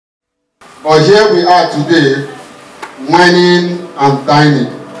But here we are today, whining and dining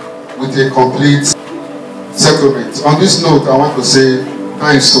with a complete settlement. On this note, I want to say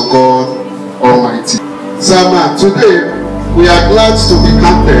thanks to God Almighty. Sama, today we are glad to be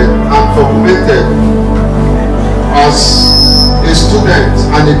counted and documented as a student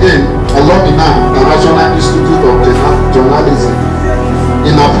and again alumni of the National Institute of Journalism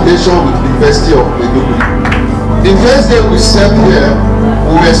in affiliation with the University of Maiduguri. The first day we stepped here,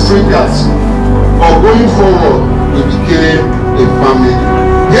 we were strangers, but going forward, we became a family.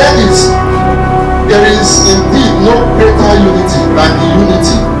 There is indeed no greater unity than the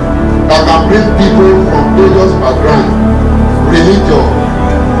unity that can bring people from various backgrounds, religion,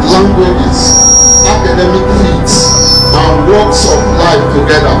 languages, academic feats, and walks of life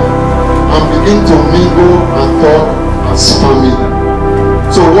together and begin to mingle and talk as family.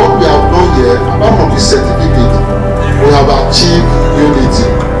 So what we have done here, apart from this certificate, we have achieved unity.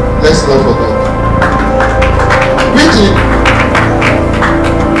 Let's clap for that. Quickly,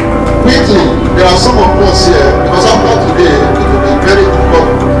 there are some of us here, because after today, it will be very difficult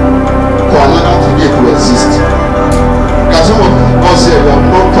for another today to exist. There are some of us here who have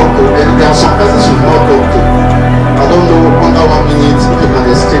not talked to, and there are some persons who have not talked to. I don't know, under 1 minute, if you can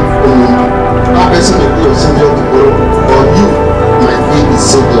escape from that person may be your savior tomorrow, or you might be the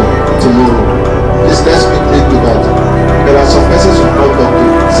savior tomorrow. Please, let's quickly do that. There are some persons who have not talked to.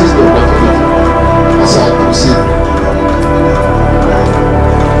 Seize the opportunity as I proceed.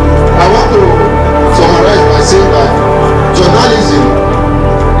 I want to summarize by saying that journalism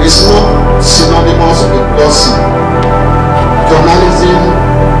is not synonymous with gossip. Journalism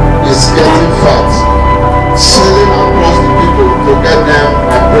is getting facts, selling across the people to get them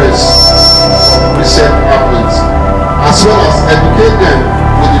abreast of recent happenings, as well as educate them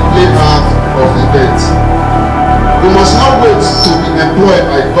with the plain art of events. We must not wait to be employed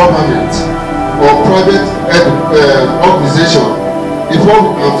by government or private organization before we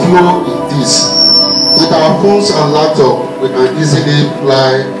can flow in this. With our phones and laptop, we can easily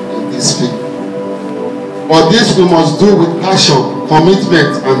fly in this field. But this we must do with passion,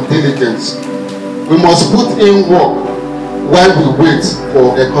 commitment, and diligence. We must put in work while we wait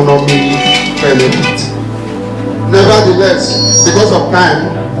for economic benefit. Nevertheless, because of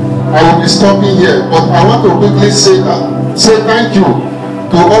time, I will be stopping here, but I want to quickly say thank you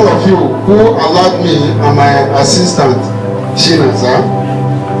to all of you who allowed me and my assistant, Shinaza,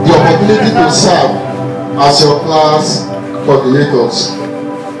 the opportunity to serve as your class coordinators.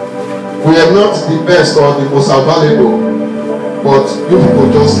 We are not the best or the most available, but you people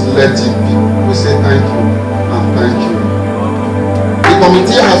just let it be. We say thank you and thank you. The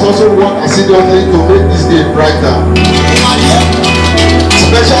committee has also worked assiduously to make this day brighter.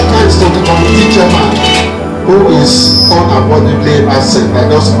 Special thanks to the committee chairman, who is unavoidably absent. I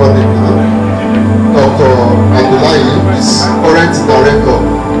just called him now. Dr. Abdullahi is current director of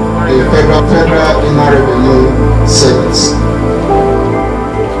the Federal Inner Revenue Service.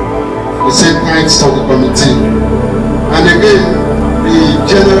 We say thanks to the committee. And again, the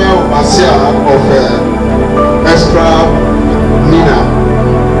general overseer of Extra Mina,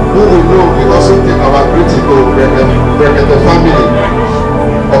 who we know will also take our greeting to the family,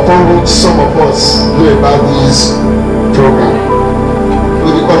 upon which some of us know about this program.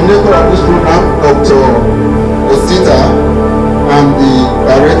 With the coordinator of this program, Dr. Ostita, and the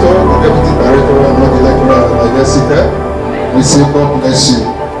director, the deputy director, and the lecturer at the university, we say God bless you.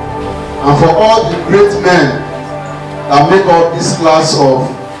 And for all the great men that make up this class of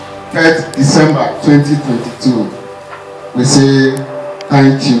 3rd December 2022, we say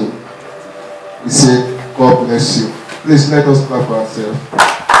thank you. We say God bless you. Please let us clap for ourselves.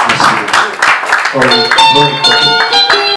 Bless you.